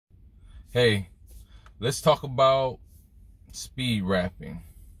Hey, let's talk about speed rapping.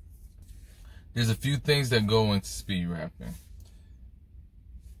 There's a few things that go into speed rapping.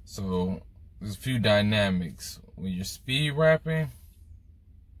 So there's a few dynamics. When you're speed rapping,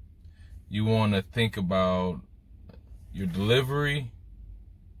 you want to think about your delivery,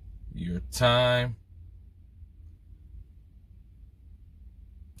 your time,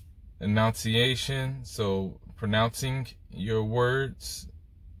 enunciation, so pronouncing your words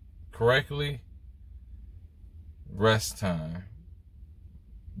correctly, rest time,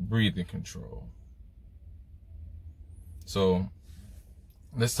 breathing control. So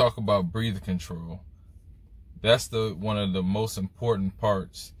let's talk about breathing control. That's one of the most important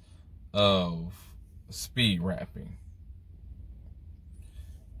parts of speed rapping.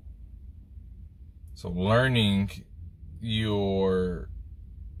 So learning you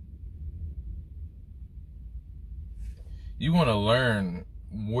want to learn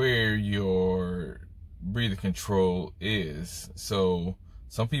where your breathing control is. So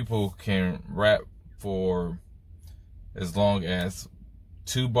some people can rap for as long as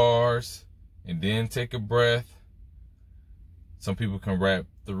 2 bars and then take a breath. Some people can rap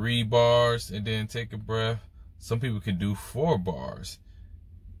 3 bars and then take a breath. Some people can do 4 bars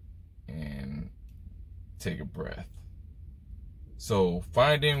and take a breath. So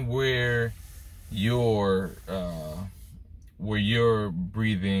finding where your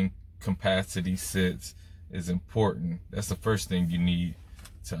breathing capacity sits is important. That's the first thing you need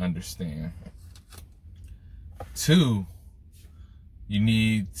to understand. 2, you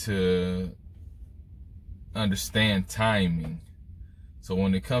need to understand timing. So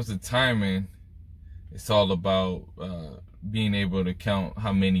when it comes to timing, it's all about being able to count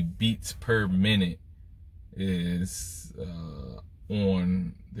how many beats per minute is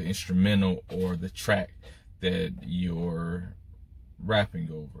on the instrumental or the track that you're rapping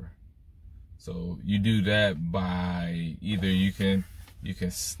over. So you do that by either you can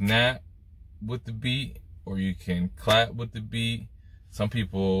snap with the beat or you can clap with the beat. Some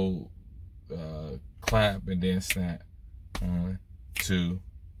people clap and then snap. 1, 2,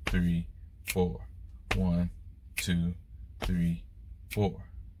 3, 4. 1, 2, 3, 4.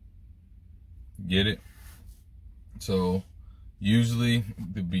 Get it? So usually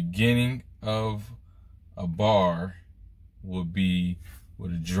the beginning of a bar will be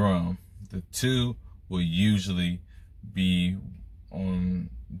with a drum. The 2 will usually be on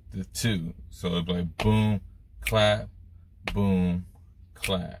the 2. So it'll be like boom, clap, boom,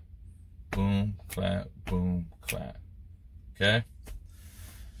 clap, boom, clap, boom, clap. Okay?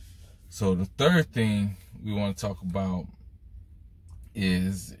 So the third thing we want to talk about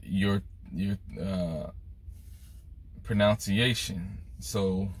is your pronunciation.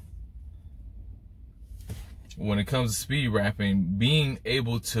 So when it comes to speed rapping, being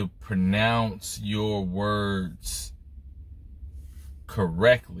able to pronounce your words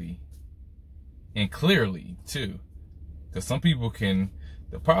correctly and clearly too. Because some people can,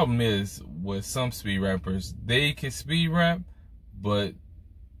 the problem is with some speed rappers, they can speed rap, but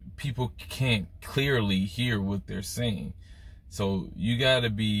people can't clearly hear what they're saying. So you got to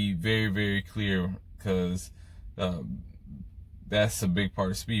be very, very clear, because that's a big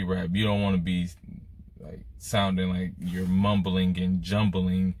part of speed rap. You don't want to be like sounding like you're mumbling and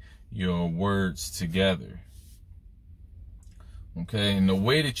jumbling your words together. Okay, and the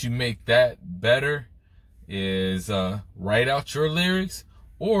way that you make that better is write out your lyrics,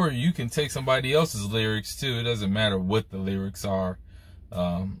 or you can take somebody else's lyrics too. It doesn't matter what the lyrics are.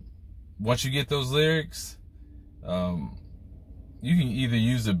 Once you get those lyrics, you can either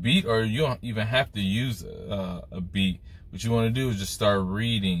use a beat, or you don't even have to use a beat. What you want to do is just start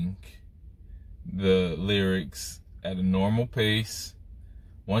reading the lyrics at a normal pace.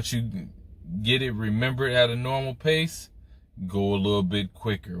 Once you get it remembered at a normal pace, go a little bit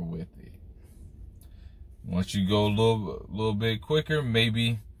quicker with it. Once you go a little bit quicker,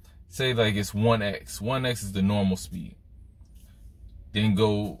 maybe say like it's 1x. 1x is the normal speed. Then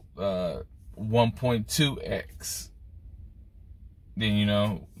go 1.2x.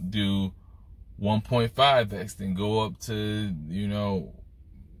 Then, do 1.5x. Then go up to,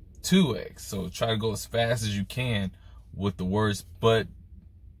 2x. So try to go as fast as you can with the words. But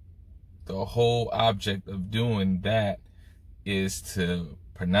the whole object of doing that is to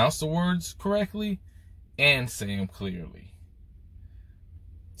pronounce the words correctly and say them clearly.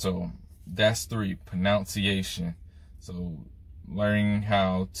 So that's 3, pronunciation. So learning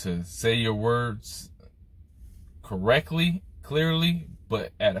how to say your words correctly, clearly,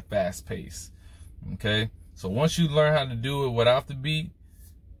 but at a fast pace. Okay? So once you learn how to do it without the beat,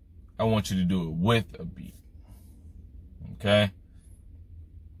 I want you to do it with a beat. Okay?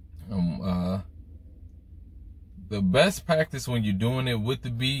 the best practice when you're doing it with the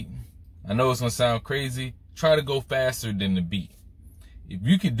beat, I know it's gonna sound crazy, try to go faster than the beat. If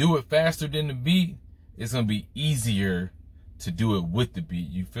you can do it faster than the beat, it's gonna be easier to do it with the beat.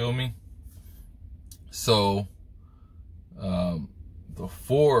 You feel me? So the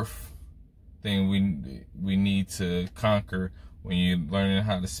fourth thing we need to conquer when you're learning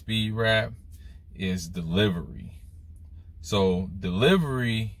how to speed rap is delivery. So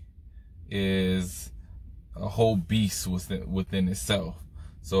delivery is a whole beast within itself.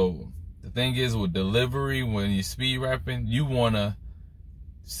 So the thing is with delivery, when you're speed rapping, you want to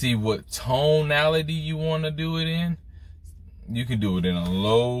see what tonality you want to do it in. You can do it in a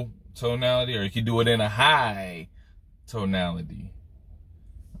low tonality, or you can do it in a high tonality.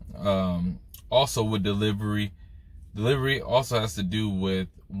 Also with delivery also has to do with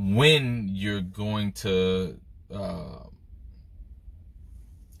when you're going to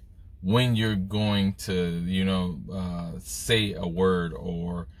say a word,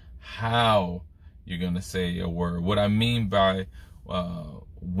 or how you're gonna say a word. What I mean by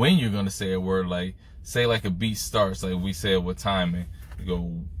when you're gonna say a word, like say like a beat starts, like we said with timing, you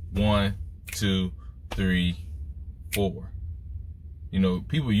go 1, 2, 3, 4. You know,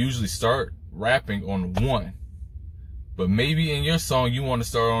 people usually start rapping on 1, but maybe in your song you want to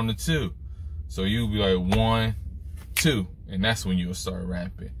start on the 2, so you'll be like 1, 2, and that's when you'll start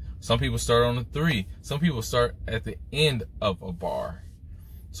rapping. Some people start on the 3. Some people start at the end of a bar.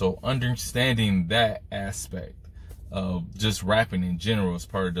 So understanding that aspect of just rapping in general is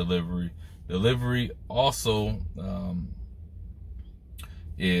part of delivery. Delivery also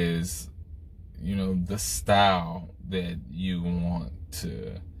is, you know, the style that you want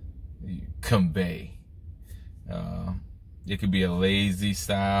to convey. It could be a lazy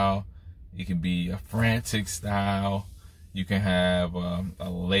style. It could be a frantic style. You can have a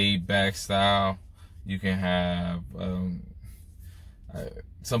laid back style. You can have,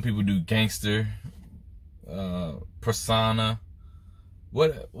 some people do gangster, persona,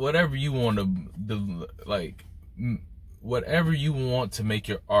 whatever you want to, like, whatever you want to make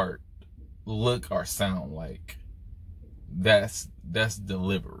your art look or sound like. That's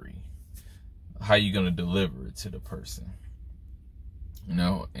delivery. How you gonna deliver it to the person, you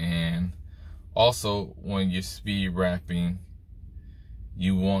know? And also, when you're speed rapping,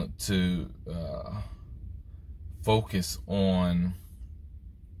 you want to focus on,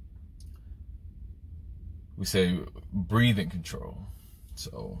 we say, breathing control.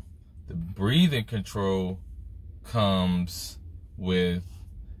 So the breathing control comes with,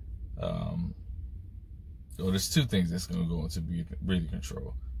 there's two things that's going to go into breathing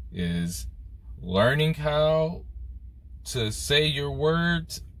control. Is learning how to say your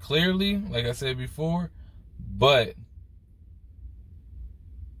words clearly, like I said before, but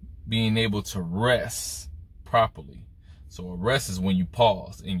being able to rest properly. So a rest is when you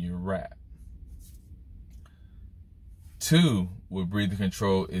pause in your rap. 2, with breathing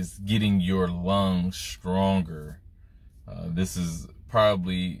control, is getting your lungs stronger. This is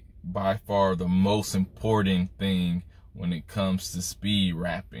probably by far the most important thing when it comes to speed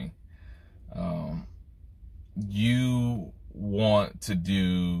rapping. You want to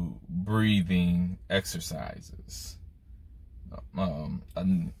do breathing exercises, and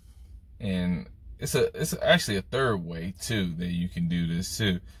it's actually a third way too that you can do this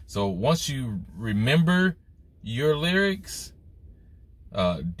too. So once you remember your lyrics,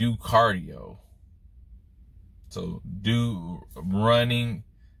 do cardio. So do running,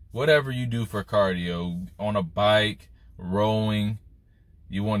 whatever you do for cardio, on a bike, rowing.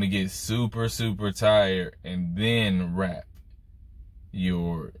 You want to get super tired and then rap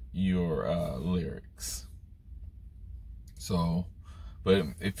your lyrics. So, but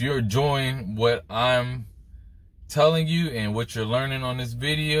if you're enjoying what I'm telling you and what you're learning on this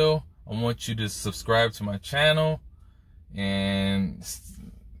video, I want you to subscribe to my channel and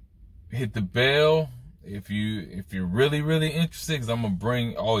hit the bell if you're really interested, because I'm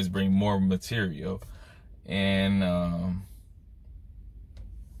gonna always bring more material. And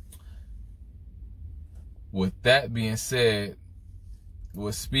with that being said,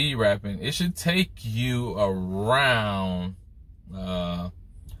 with speed rapping, it should take you around,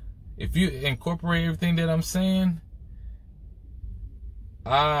 if you incorporate everything that I'm saying,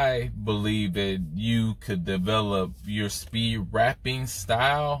 I believe that you could develop your speed rapping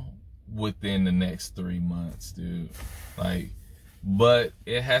style within the next 3 months, dude. Like, but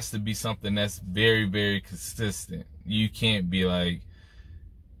it has to be something that's very consistent. You can't be like,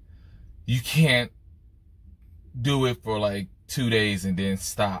 you can't do it for like 2 days and then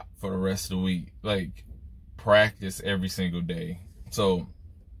stop for the rest of the week. Like, practice every single day. So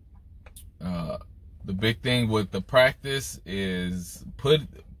the big thing with the practice is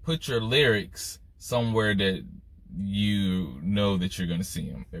put your lyrics somewhere that you know that you're going to see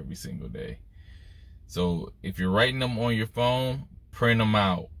them every single day. So if you're writing them on your phone, print them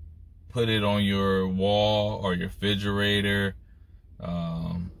out. Put it on your wall or your refrigerator.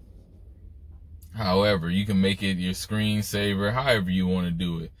 However, you can make it your screensaver, however you want to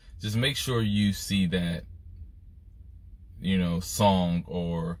do it. Just make sure you see that, you know, song,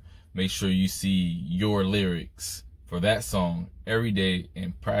 or make sure you see your lyrics for that song every day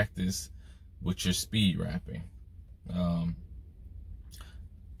and practice with your speed rapping.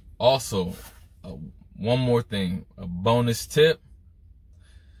 Also, one more thing, a bonus tip.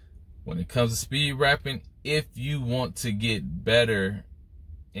 When it comes to speed rapping, if you want to get better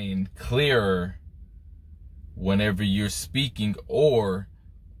and clearer whenever you're speaking or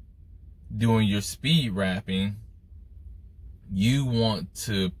doing your speed rapping, you want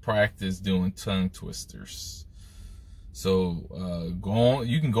to practice doing tongue twisters. So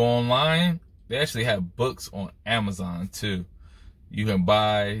you can go online. They actually have books on Amazon too. You can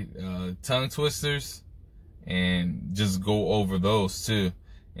buy tongue twisters and just go over those too.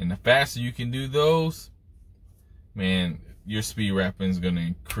 And the faster you can do those, man, your speed rapping is going to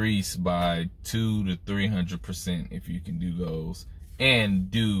increase by 200 to 300% if you can do those and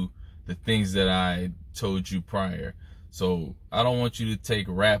do the things that I told you prior. So I don't want you to take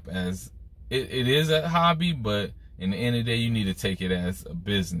rap as it is a hobby, but in the end of the day, you need to take it as a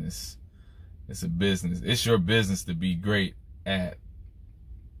business. It's a business. It's your business to be great at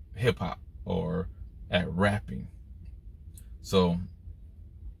hip hop or at rapping. So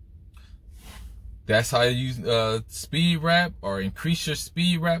that's how you speed rap or increase your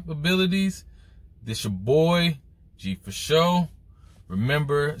speed rap abilities. This your boy, G for Show.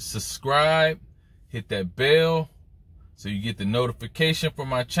 Remember, subscribe, hit that bell so you get the notification for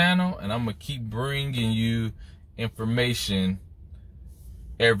my channel, and I'm going to keep bringing you information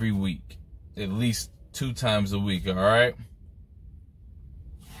every week, at least 2 times a week, all right?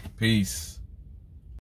 Peace.